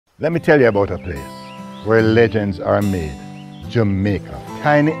Let me tell you about a place where legends are made. Jamaica,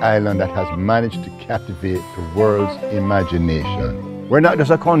 tiny island that has managed to captivate the world's imagination. We're not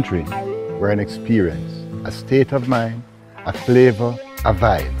just a country, we're an experience, a state of mind, a flavor, a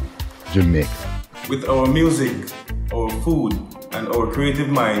vibe. Jamaica. With our music, our food, and our creative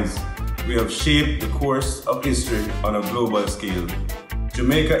minds, we have shaped the course of history on a global scale.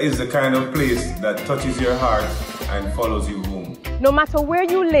 Jamaica is the kind of place that touches your heart and follows you home. No matter where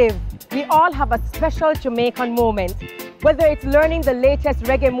you live, we all have a special Jamaican moment. Whether it's learning the latest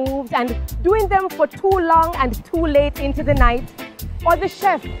reggae moves and doing them for too long and too late into the night, or the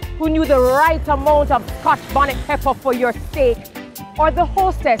chef who knew the right amount of Scotch bonnet pepper for your steak, or the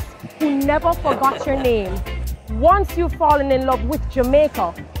hostess who never forgot your name. Once you've fallen in love with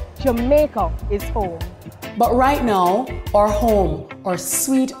Jamaica, Jamaica is home. But right now, our home, our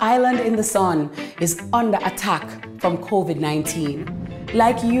sweet island in the sun, is under attack from COVID-19.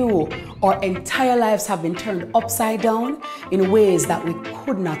 Like you, our entire lives have been turned upside down in ways that we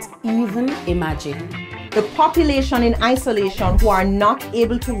could not even imagine. The population in isolation who are not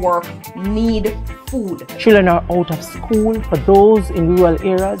able to work need food. Children are out of school. For those in rural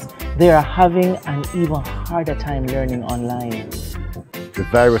areas, they are having an even harder time learning online. The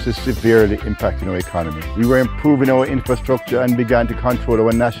virus is severely impacting our economy. We were improving our infrastructure and began to control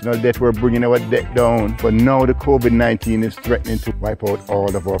our national debt. We're bringing our debt down. But now the COVID-19 is threatening to wipe out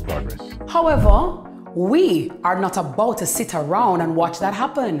all of our progress. However, we are not about to sit around and watch that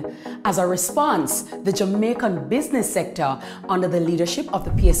happen. As a response, the Jamaican business sector, under the leadership of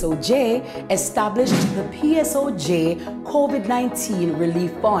the PSOJ, established the PSOJ COVID-19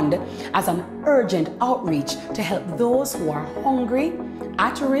 Relief Fund as an urgent outreach to help those who are hungry,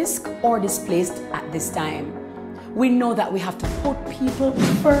 at risk, or displaced at this time. We know that we have to put people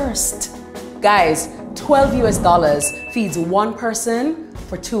first. Guys, $12 feeds one person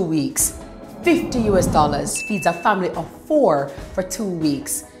for 2 weeks. $50 feeds a family of 4 for 2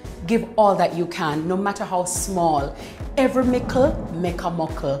 weeks. Give all that you can, no matter how small. Every mickle make a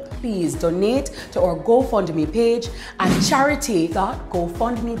muckle. Please donate to our GoFundMe page at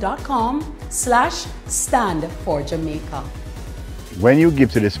charity.gofundme.com/stand4Jamaica. When you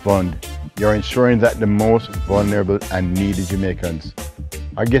give to this fund, you're ensuring that the most vulnerable and needy Jamaicans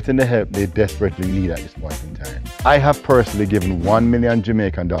are getting the help they desperately need at this point in time. I have personally given $1 million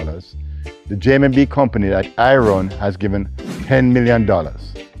Jamaican dollars. The JMB company that I run has given $10 million.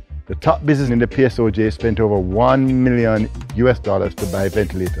 The top business in the PSOJ spent over $1 million to buy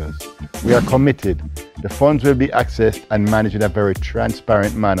ventilators. We are committed. The funds will be accessed and managed in a very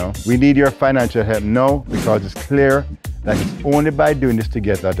transparent manner. We need your financial help now because it's clear that it's only by doing this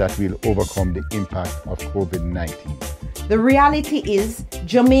together that we'll overcome the impact of COVID-19. The reality is,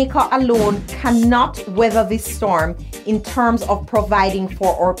 Jamaica alone cannot weather this storm in terms of providing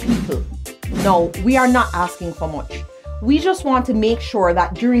for our people. No, we are not asking for much. We just want to make sure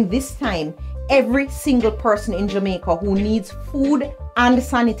that during this time, every single person in Jamaica who needs food and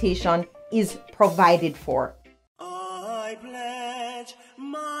sanitation is provided for. I pledge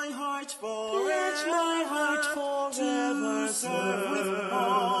my heart forever, serve with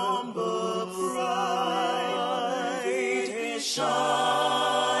humble pride. It shine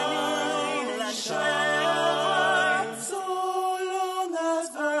and shine, so long as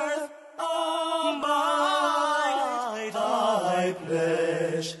earth abide. I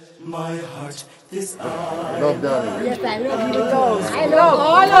pledge my heart this hour. Love, darling. Yes, I love you. I love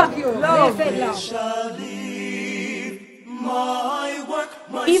all of you. Love. Shall leave my work,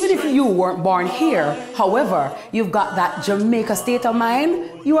 my Even if you weren't born here, however, you've got that Jamaica state of mind,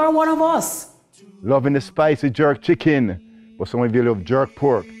 you are one of us. Loving the spicy jerk chicken, but some of you love jerk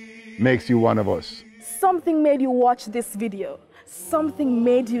pork, makes you one of us. Something made you watch this video. Something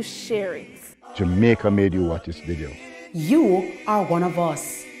made you share it. Jamaica made you watch this video. You are one of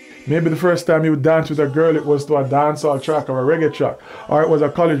us. Maybe the first time you danced with a girl, it was to a dancehall track or a reggae track. Or it was a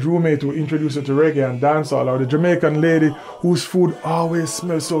college roommate who introduced you to reggae and dancehall. Or the Jamaican lady whose food always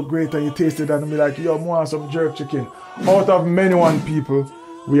smells so great and you taste it and be like, yo, I want some jerk chicken. Out of many one people,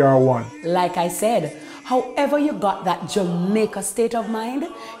 we are one. Like I said, however you got that Jamaica state of mind,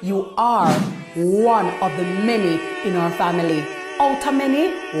 you are one of the many in our family. Out of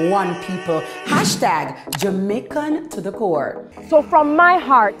many, one people. Hashtag Jamaican to the core. So from my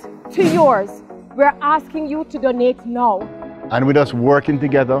heart to yours, we're asking you to donate now. And with us working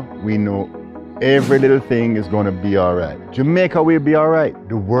together, we know every little thing is going to be all right. Jamaica will be all right.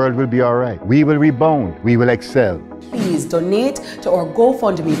 The world will be all right. We will rebound. We will excel. Please donate to our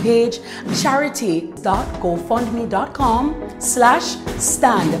GoFundMe page,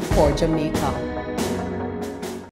 charity.gofundme.com/stand4Jamaica.